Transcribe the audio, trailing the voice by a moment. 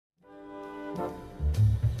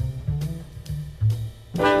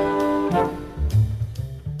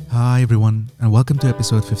Hi everyone, and welcome to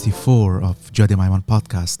episode 54 of Jaade Maiwand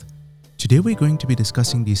Podcast. Today we're going to be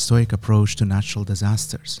discussing the Stoic approach to natural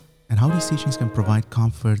disasters and how these teachings can provide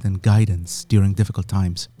comfort and guidance during difficult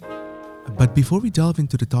times. But before we delve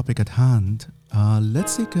into the topic at hand,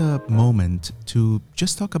 let's take a moment to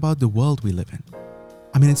just talk about the world we live in.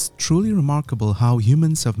 I mean, it's truly remarkable how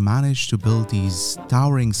humans have managed to build these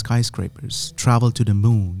towering skyscrapers, travel to the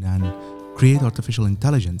moon, and create artificial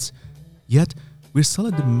intelligence. Yet, we're still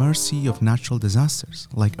at the mercy of natural disasters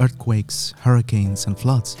like earthquakes, hurricanes, and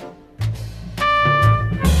floods.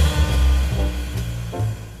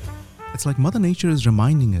 It's like Mother Nature is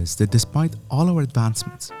reminding us that despite all our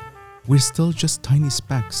advancements, we're still just tiny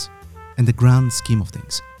specks in the grand scheme of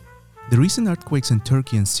things. The recent earthquakes in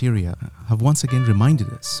Turkey and Syria have once again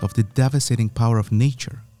reminded us of the devastating power of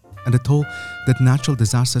nature and the toll that natural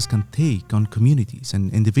disasters can take on communities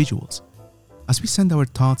and individuals. As we send our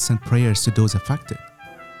thoughts and prayers to those affected,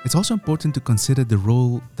 it's also important to consider the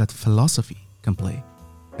role that philosophy can play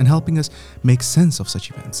in helping us make sense of such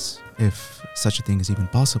events, if such a thing is even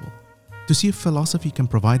possible. To see if philosophy can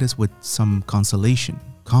provide us with some consolation,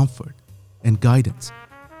 comfort, and guidance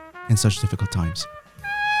in such difficult times.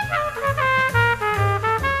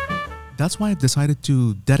 That's why I've decided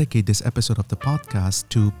to dedicate this episode of the podcast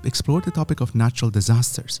to explore the topic of natural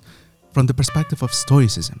disasters from the perspective of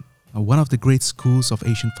Stoicism, one of the great schools of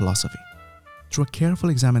ancient philosophy. Through a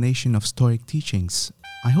careful examination of Stoic teachings,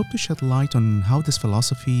 I hope to shed light on how this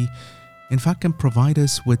philosophy in fact can provide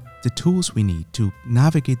us with the tools we need to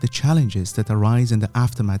navigate the challenges that arise in the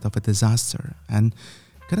aftermath of a disaster and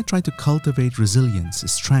kind of try to cultivate resilience,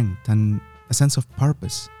 strength, and a sense of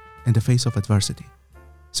purpose in the face of adversity.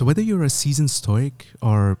 So whether you're a seasoned Stoic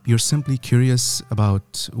or you're simply curious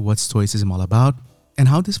about what Stoicism is all about and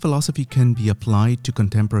how this philosophy can be applied to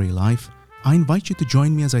contemporary life, I invite you to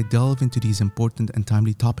join me as I delve into these important and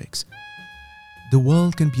timely topics. The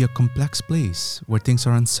world can be a complex place where things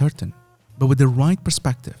are uncertain, but with the right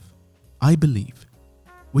perspective, I believe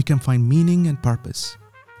we can find meaning and purpose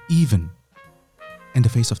even in the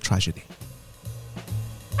face of tragedy.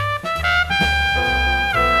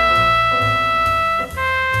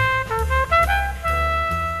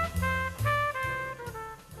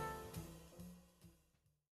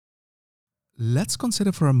 Let's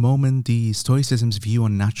consider for a moment the Stoicism's view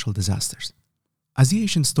on natural disasters. As the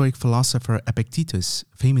ancient Stoic philosopher Epictetus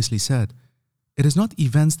famously said, it is not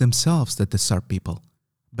events themselves that disturb people,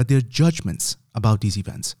 but their judgments about these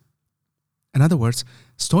events. In other words,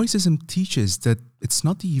 Stoicism teaches that it's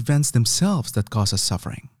not the events themselves that cause us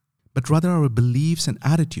suffering, but rather our beliefs and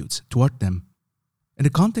attitudes toward them. In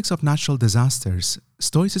the context of natural disasters,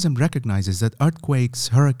 Stoicism recognizes that earthquakes,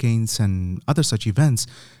 hurricanes, and other such events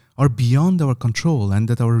are beyond our control and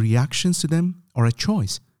that our reactions to them are a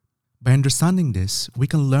choice. By understanding this, we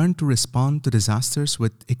can learn to respond to disasters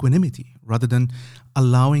with equanimity rather than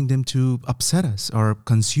allowing them to upset us or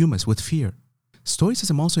consume us with fear.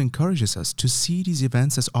 Stoicism also encourages us to see these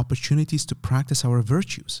events as opportunities to practice our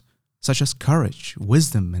virtues, such as courage,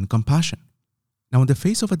 wisdom, and compassion. Now, in the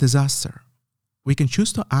face of a disaster, we can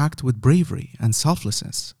choose to act with bravery and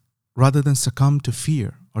selflessness rather than succumb to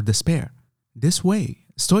fear or despair. This way,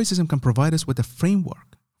 Stoicism can provide us with a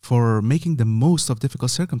framework for making the most of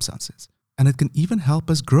difficult circumstances, and it can even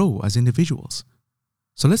help us grow as individuals.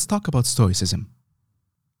 So let's talk about Stoicism.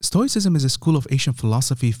 Stoicism is a school of ancient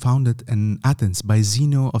philosophy founded in Athens by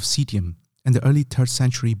Zeno of Citium in the early 3rd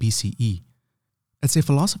century BCE. It's a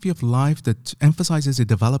philosophy of life that emphasizes the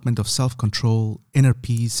development of self-control, inner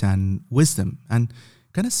peace, and wisdom, and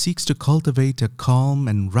kind of seeks to cultivate a calm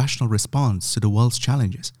and rational response to the world's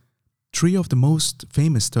challenges. Three of the most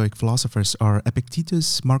famous Stoic philosophers are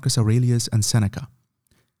Epictetus, Marcus Aurelius, and Seneca.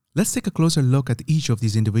 Let's take a closer look at each of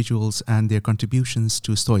these individuals and their contributions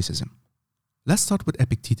to Stoicism. Let's start with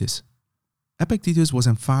Epictetus. Epictetus was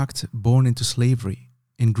in fact born into slavery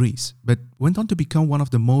in Greece, but went on to become one of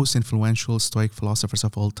the most influential Stoic philosophers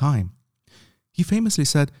of all time. He famously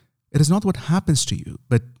said, "It is not what happens to you,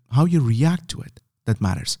 but how you react to it that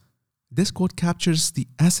matters." This quote captures the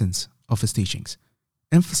essence of his teachings,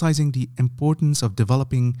 emphasizing the importance of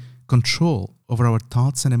developing control over our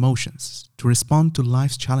thoughts and emotions to respond to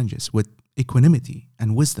life's challenges with equanimity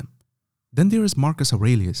and wisdom. Then there is Marcus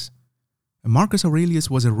Aurelius. Marcus Aurelius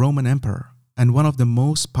was a Roman emperor and one of the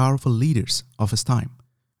most powerful leaders of his time.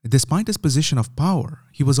 Despite his position of power,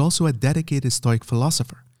 he was also a dedicated Stoic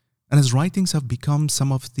philosopher, and his writings have become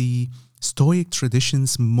some of the Stoic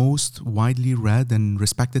tradition's most widely read and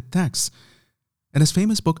respected texts. In his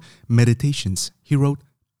famous book, Meditations, he wrote,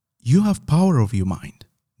 "You have power over your mind.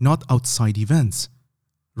 not outside events.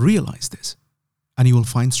 Realize this, and you will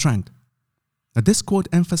find strength. Now, this quote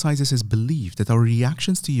emphasizes his belief that our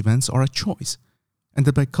reactions to events are a choice, and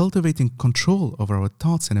that by cultivating control over our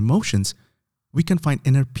thoughts and emotions, we can find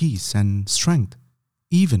inner peace and strength,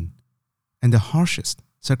 even in the harshest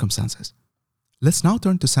circumstances. Let's now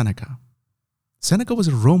turn to Seneca. Seneca was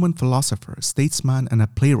a Roman philosopher, statesman, and a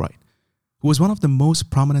playwright who was one of the most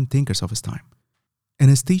prominent thinkers of his time. In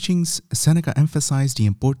his teachings, Seneca emphasized the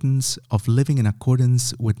importance of living in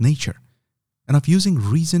accordance with nature and of using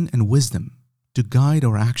reason and wisdom to guide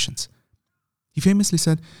our actions. He famously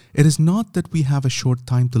said, "It is not that we have a short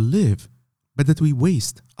time to live, but that we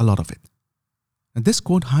waste a lot of it." And this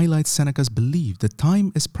quote highlights Seneca's belief that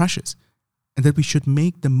time is precious and that we should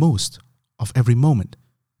make the most of every moment,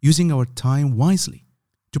 using our time wisely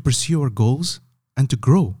to pursue our goals and to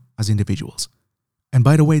grow as individuals. And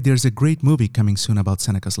by the way, there's a great movie coming soon about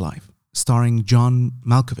Seneca's life, starring John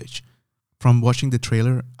Malkovich. From watching the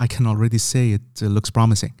trailer, I can already say it looks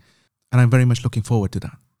promising, and I'm very much looking forward to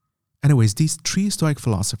that. Anyways, these three Stoic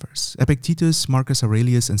philosophers, Epictetus, Marcus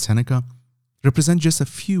Aurelius, and Seneca, represent just a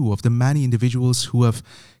few of the many individuals who have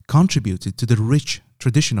contributed to the rich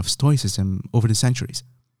tradition of Stoicism over the centuries.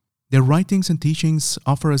 Their writings and teachings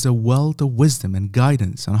offer us a wealth of wisdom and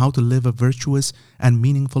guidance on how to live a virtuous and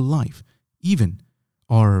meaningful life, even,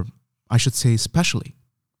 or I should say especially,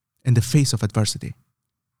 in the face of adversity.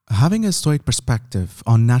 Having a Stoic perspective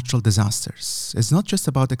on natural disasters is not just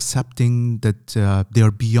about accepting that they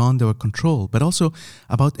are beyond our control, but also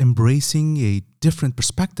about embracing a different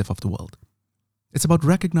perspective of the world. It's about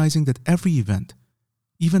recognizing that every event,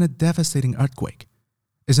 even a devastating earthquake,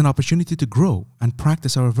 is an opportunity to grow and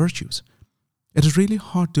practice our virtues. It is really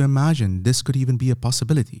hard to imagine this could even be a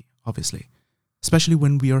possibility, obviously, especially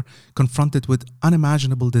when we are confronted with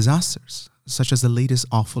unimaginable disasters, such as the latest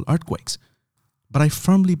awful earthquakes. But I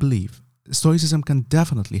firmly believe Stoicism can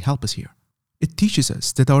definitely help us here. It teaches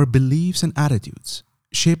us that our beliefs and attitudes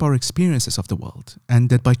shape our experiences of the world, and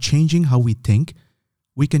that by changing how we think,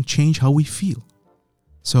 we can change how we feel.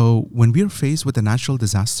 So when we are faced with a natural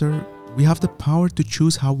disaster, we have the power to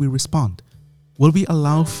choose how we respond. Will we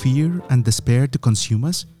allow fear and despair to consume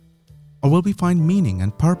us? Or will we find meaning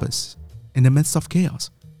and purpose in the midst of chaos?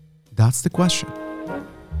 That's the question.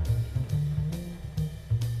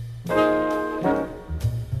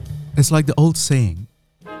 It's like the old saying,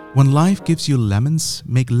 when life gives you lemons,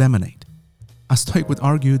 make lemonade. A Stoic would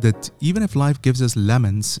argue that even if life gives us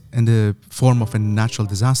lemons in the form of a natural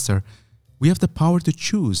disaster, we have the power to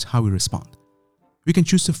choose how we respond. We can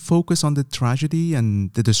choose to focus on the tragedy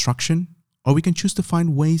and the destruction, or we can choose to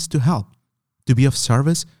find ways to help, to be of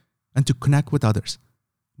service, and to connect with others.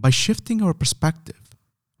 By shifting our perspective,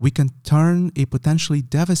 we can turn a potentially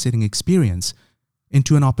devastating experience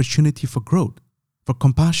into an opportunity for growth, for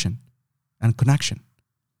compassion, and connection.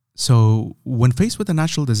 So, when faced with a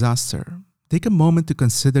natural disaster, take a moment to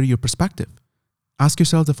consider your perspective. Ask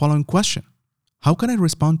yourself the following question: how can I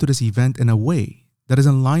respond to this event in a way that is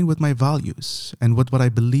in line with my values and with what I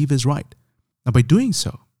believe is right? Now, by doing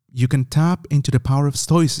so, you can tap into the power of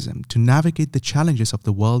Stoicism to navigate the challenges of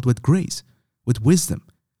the world with grace, with wisdom,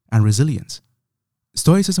 and resilience.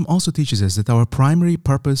 Stoicism also teaches us that our primary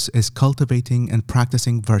purpose is cultivating and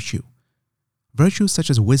practicing virtue. Virtues such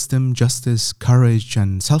as wisdom, justice, courage,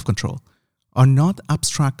 and self-control are not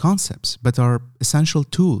abstract concepts, but are essential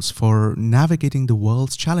tools for navigating the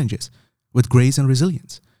world's challenges with grace and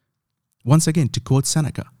resilience. Once again, to quote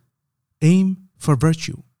Seneca, "Aim for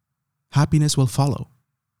virtue, happiness will follow,"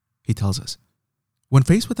 he tells us. When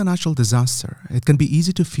faced with a natural disaster, it can be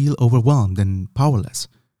easy to feel overwhelmed and powerless.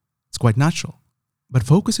 It's quite natural. But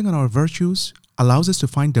focusing on our virtues allows us to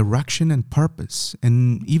find direction and purpose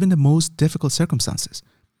in even the most difficult circumstances.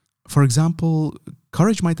 For example,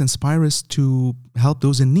 courage might inspire us to help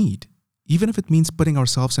those in need, even if it means putting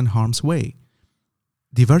ourselves in harm's way.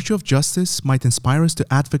 The virtue of justice might inspire us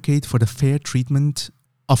to advocate for the fair treatment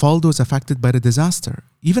of all those affected by the disaster,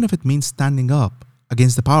 even if it means standing up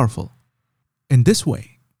against the powerful. In this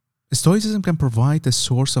way, Stoicism can provide a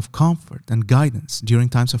source of comfort and guidance during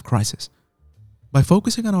times of crisis. By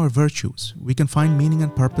focusing on our virtues, we can find meaning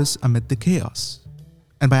and purpose amid the chaos.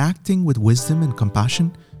 And by acting with wisdom and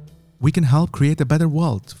compassion, we can help create a better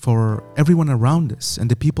world for everyone around us and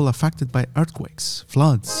the people affected by earthquakes,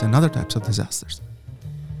 floods, and other types of disasters.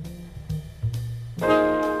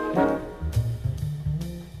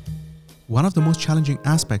 One of the most challenging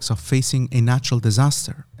aspects of facing a natural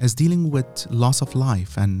disaster is dealing with loss of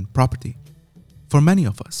life and property. For many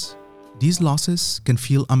of us, these losses can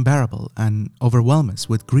feel unbearable and overwhelm us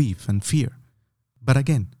with grief and fear. But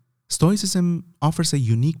again, Stoicism offers a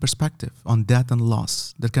unique perspective on death and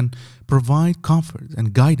loss that can provide comfort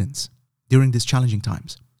and guidance during these challenging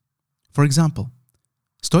times. For example,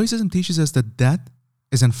 Stoicism teaches us that death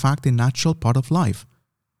is in fact a natural part of life.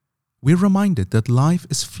 We're reminded that life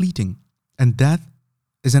is fleeting and death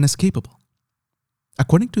is inescapable.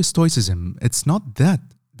 According to Stoicism, it's not death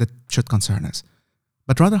that should concern us,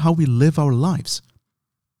 but rather how we live our lives.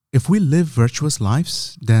 If we live virtuous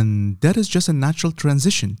lives, then death is just a natural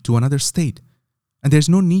transition to another state, and there's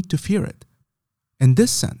no need to fear it. In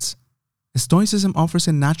this sense, Stoicism offers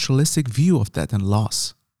a naturalistic view of death and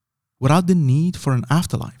loss, without the need for an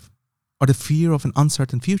afterlife or the fear of an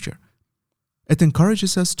uncertain future. It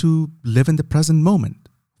encourages us to live in the present moment,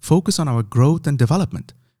 focus on our growth and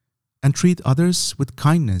development, and treat others with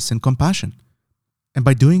kindness and compassion. And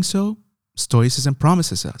by doing so, Stoicism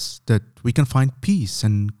promises us that we can find peace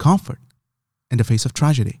and comfort in the face of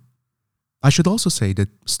tragedy. I should also say that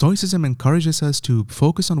Stoicism encourages us to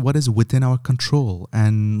focus on what is within our control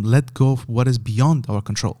and let go of what is beyond our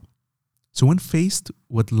control. So when faced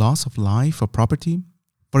with loss of life or property,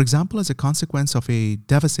 for example, as a consequence of a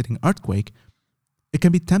devastating earthquake, it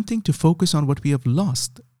can be tempting to focus on what we have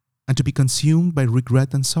lost and to be consumed by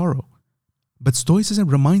regret and sorrow. But Stoicism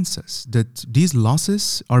reminds us that these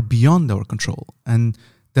losses are beyond our control and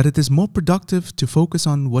that it is more productive to focus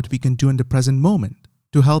on what we can do in the present moment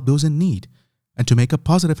to help those in need and to make a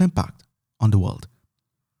positive impact on the world.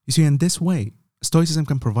 You see, in this way, Stoicism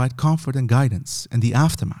can provide comfort and guidance in the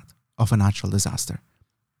aftermath of a natural disaster.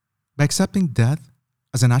 By accepting death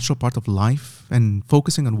as a natural part of life and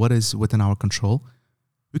focusing on what is within our control,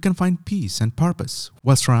 we can find peace and purpose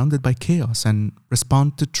while surrounded by chaos and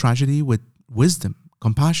respond to tragedy with wisdom,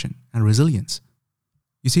 compassion, and resilience.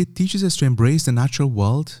 You see, it teaches us to embrace the natural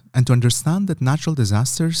world and to understand that natural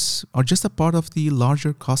disasters are just a part of the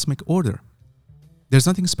larger cosmic order. There's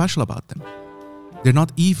nothing special about them. They're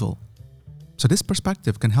not evil. So this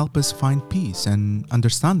perspective can help us find peace and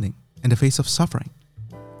understanding in the face of suffering.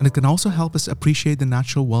 And it can also help us appreciate the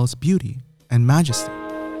natural world's beauty and majesty.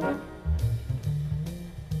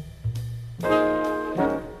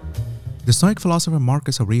 The Stoic philosopher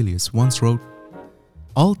Marcus Aurelius once wrote,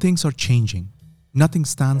 "All things are changing. Nothing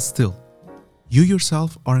stands still. You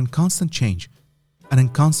yourself are in constant change and in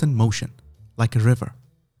constant motion, like a river."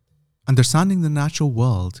 Understanding the natural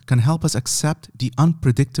world can help us accept the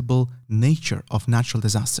unpredictable nature of natural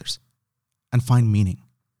disasters and find meaning.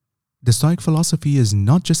 The Stoic philosophy is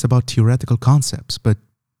not just about theoretical concepts, but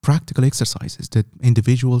practical exercises that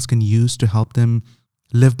individuals can use to help them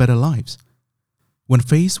live better lives. When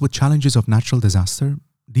faced with challenges of natural disaster,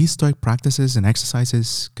 these Stoic practices and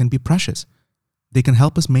exercises can be precious. They can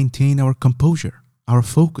help us maintain our composure, our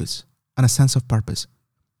focus, and a sense of purpose.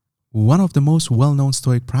 One of the most well-known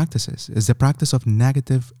Stoic practices is the practice of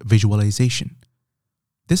negative visualization.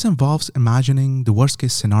 This involves imagining the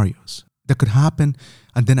worst-case scenarios that could happen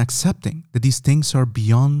and then accepting that these things are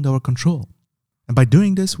beyond our control. And by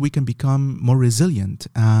doing this, we can become more resilient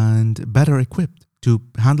and better equipped to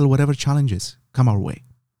handle whatever challenges come our way.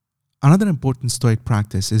 Another important Stoic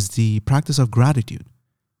practice is the practice of gratitude.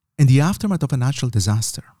 In the aftermath of a natural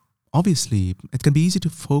disaster, obviously, it can be easy to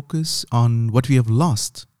focus on what we have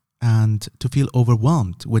lost and to feel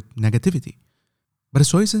overwhelmed with negativity. But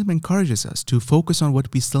Stoicism encourages us to focus on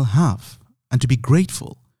what we still have and to be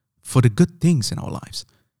grateful for the good things in our lives,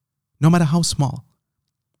 no matter how small.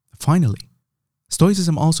 Finally,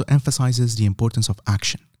 Stoicism also emphasizes the importance of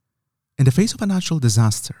action. In the face of a natural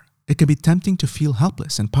disaster, it can be tempting to feel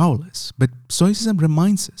helpless and powerless, but Stoicism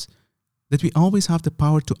reminds us that we always have the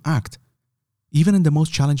power to act, even in the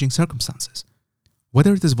most challenging circumstances.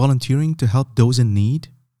 Whether it is volunteering to help those in need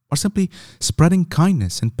or simply spreading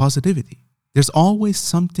kindness and positivity, there's always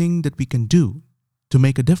something that we can do to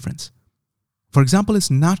make a difference. For example,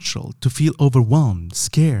 it's natural to feel overwhelmed,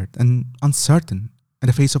 scared, and uncertain in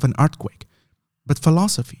the face of an earthquake. But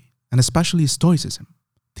philosophy, and especially Stoicism,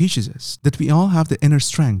 teaches us that we all have the inner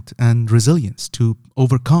strength and resilience to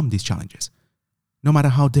overcome these challenges, no matter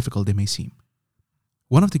how difficult they may seem.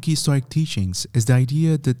 One of the key Stoic teachings is the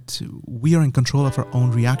idea that we are in control of our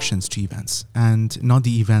own reactions to events and not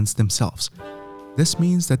the events themselves. This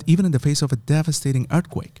means that even in the face of a devastating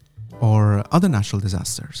earthquake or other natural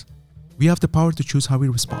disasters, we have the power to choose how we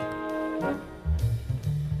respond.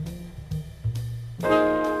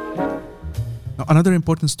 Now, another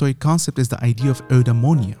important Stoic concept is the idea of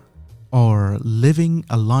eudaimonia, or living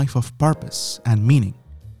a life of purpose and meaning.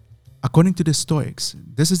 According to the Stoics,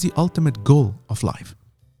 this is the ultimate goal of life,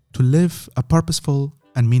 to live a purposeful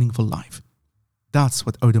and meaningful life. That's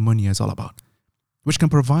what eudaimonia is all about, which can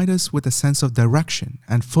provide us with a sense of direction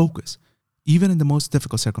and focus, even in the most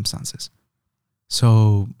difficult circumstances.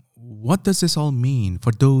 So, what does this all mean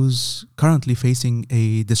for those currently facing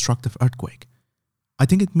a destructive earthquake? I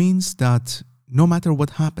think it means that no matter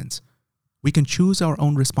what happens, we can choose our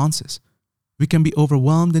own responses. We can be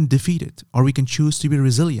overwhelmed and defeated, or we can choose to be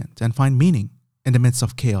resilient and find meaning in the midst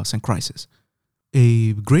of chaos and crisis.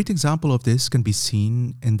 A great example of this can be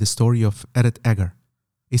seen in the story of Edith Eger,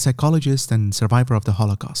 a psychologist and survivor of the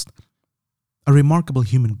Holocaust. A remarkable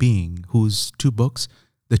human being whose 2 books,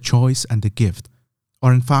 The Choice and The Gift,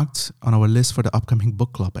 are in fact on our list for the upcoming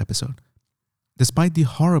book club episode. Despite the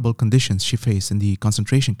horrible conditions she faced in the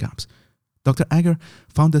concentration camps, Dr. Eger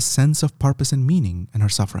found a sense of purpose and meaning in her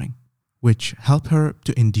suffering, which helped her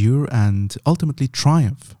to endure and ultimately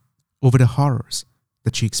triumph over the horrors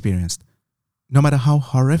that she experienced. No matter how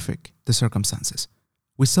horrific the circumstances,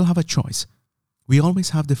 we still have a choice. We always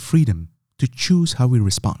have the freedom to choose how we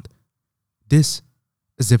respond. This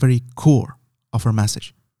is the very core of her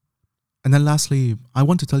message. And then lastly, I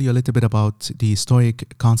want to tell you a little bit about the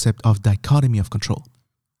Stoic concept of dichotomy of control.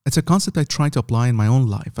 It's a concept I try to apply in my own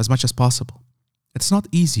life as much as possible. It's not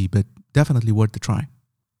easy, but definitely worth the try.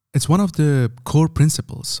 It's one of the core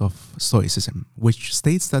principles of Stoicism, which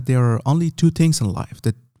states that there are only 2 things in life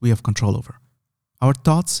that we have control over: our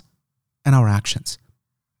thoughts and our actions.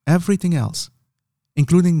 Everything else,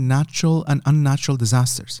 including natural and unnatural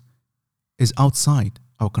disasters, is outside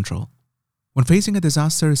our control. When facing a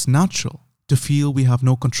disaster, it's natural to feel we have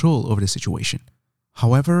no control over the situation.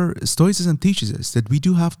 However, Stoicism teaches us that we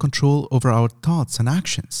do have control over our thoughts and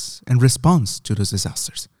actions in response to those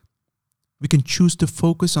disasters. We can choose to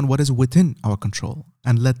focus on what is within our control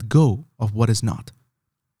and let go of what is not.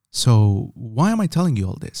 So, why am I telling you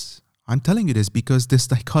all this? I'm telling you this because this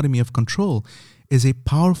dichotomy of control is a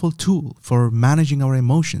powerful tool for managing our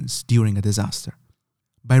emotions during a disaster.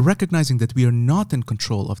 By recognizing that we are not in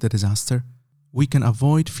control of the disaster, we can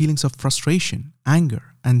avoid feelings of frustration,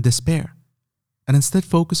 anger, and despair, and instead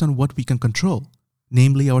focus on what we can control,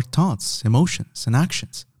 namely our thoughts, emotions, and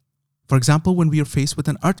actions. For example, when we are faced with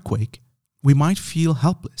an earthquake, we might feel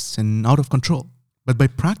helpless and out of control. But by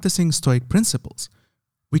practicing Stoic principles,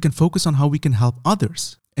 we can focus on how we can help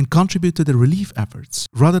others and contribute to the relief efforts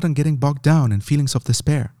rather than getting bogged down in feelings of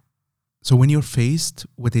despair. So when you're faced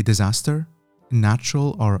with a disaster,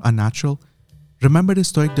 natural or unnatural, remember the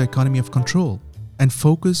Stoic dichotomy of control and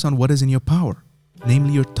focus on what is in your power,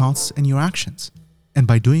 namely your thoughts and your actions. And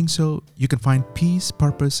by doing so, you can find peace,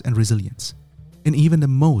 purpose, and resilience in even the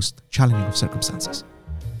most challenging of circumstances.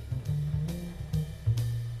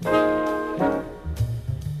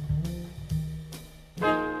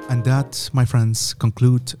 And that, my friends,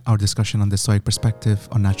 conclude our discussion on the Stoic perspective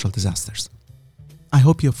on natural disasters. I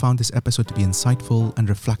hope you have found this episode to be insightful and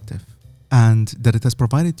reflective, and that it has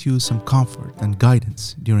provided you some comfort and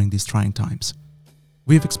guidance during these trying times.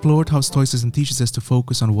 We have explored how Stoicism teaches us to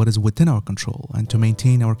focus on what is within our control and to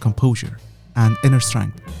maintain our composure and inner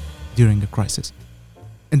strength during a crisis.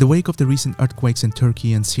 In the wake of the recent earthquakes in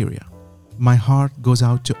Turkey and Syria, my heart goes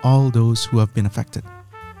out to all those who have been affected.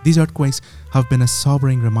 These earthquakes have been a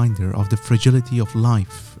sobering reminder of the fragility of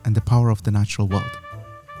life and the power of the natural world.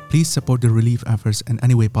 Please support the relief efforts in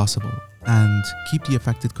any way possible and keep the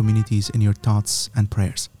affected communities in your thoughts and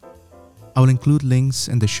prayers. I will include links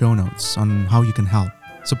in the show notes on how you can help,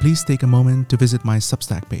 so please take a moment to visit my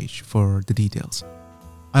Substack page for the details.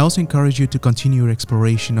 I also encourage you to continue your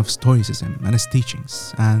exploration of Stoicism and its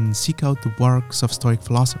teachings and seek out the works of Stoic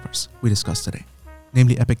philosophers we discussed today,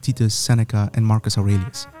 namely Epictetus, Seneca, and Marcus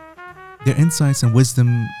Aurelius. Their insights and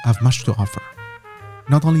wisdom have much to offer,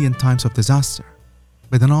 not only in times of disaster,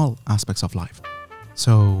 but in all aspects of life.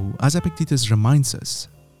 So, as Epictetus reminds us,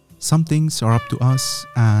 some things are up to us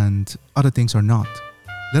and other things are not.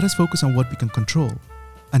 Let us focus on what we can control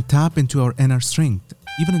and tap into our inner strength,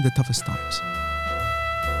 even in the toughest times.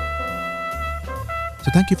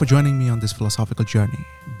 So thank you for joining me on this philosophical journey.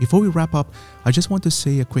 Before we wrap up, I just want to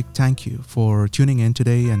say a quick thank you for tuning in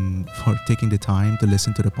today and for taking the time to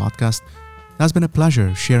listen to the podcast. It has been a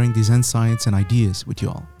pleasure sharing these insights and ideas with you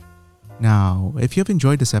all. Now, if you have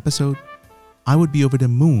enjoyed this episode, I would be over the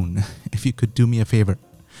moon if you could do me a favor.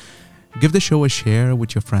 Give the show a share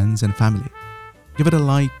with your friends and family. Give it a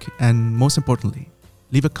like, and most importantly,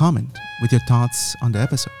 leave a comment with your thoughts on the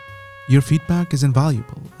episode. Your feedback is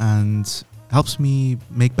invaluable and helps me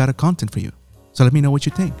make better content for you. So let me know what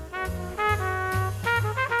you think.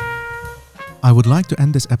 I would like to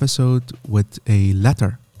end this episode with a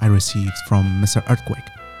letter I received from Mr. Earthquake.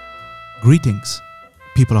 Greetings,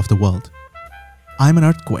 people of the world. I'm an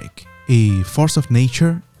earthquake, a force of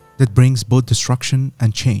nature that brings both destruction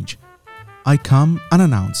and change. I come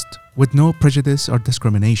unannounced, with no prejudice or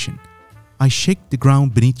discrimination. I shake the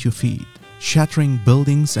ground beneath your feet, shattering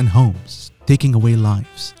buildings and homes, taking away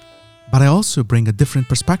lives. But I also bring a different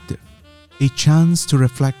perspective, a chance to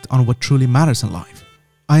reflect on what truly matters in life.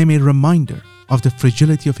 I am a reminder of the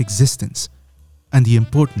fragility of existence and the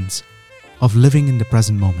importance of living in the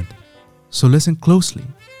present moment. So listen closely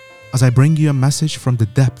as I bring you a message from the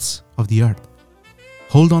depths of the earth.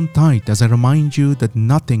 Hold on tight as I remind you that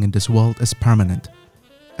nothing in this world is permanent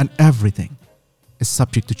and everything is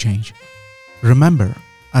subject to change. Remember,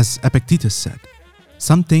 as Epictetus said,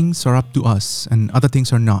 some things are up to us and other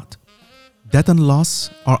things are not. Death and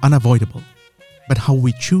loss are unavoidable, but how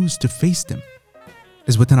we choose to face them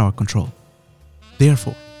is within our control.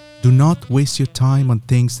 Therefore, do not waste your time on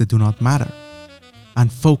things that do not matter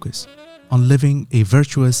and focus on living a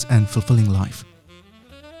virtuous and fulfilling life.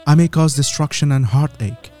 I may cause destruction and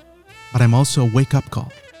heartache, but I'm also a wake-up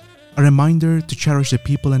call, a reminder to cherish the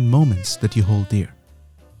people and moments that you hold dear,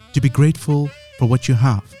 to be grateful for what you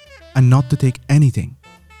have and not to take anything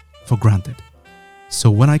for granted. So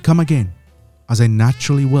when I come again, as I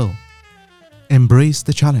naturally will, embrace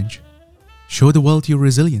the challenge, show the world your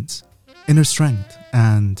resilience, inner strength,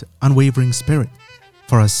 and unwavering spirit.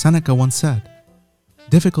 For as Seneca once said,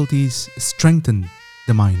 difficulties strengthen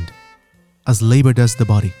the mind as labor does the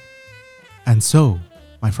body. And so,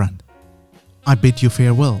 my friend, I bid you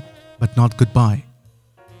farewell, but not goodbye.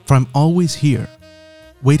 For I'm always here,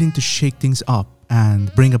 waiting to shake things up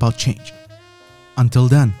and bring about change. Until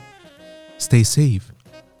then, stay safe.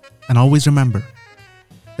 And always remember,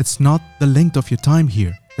 it's not the length of your time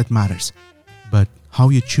here that matters, but how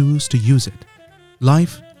you choose to use it.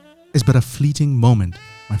 Life is but a fleeting moment,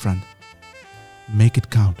 my friend. Make it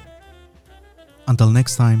count. Until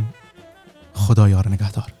next time, خدا یار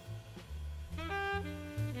نگهدار.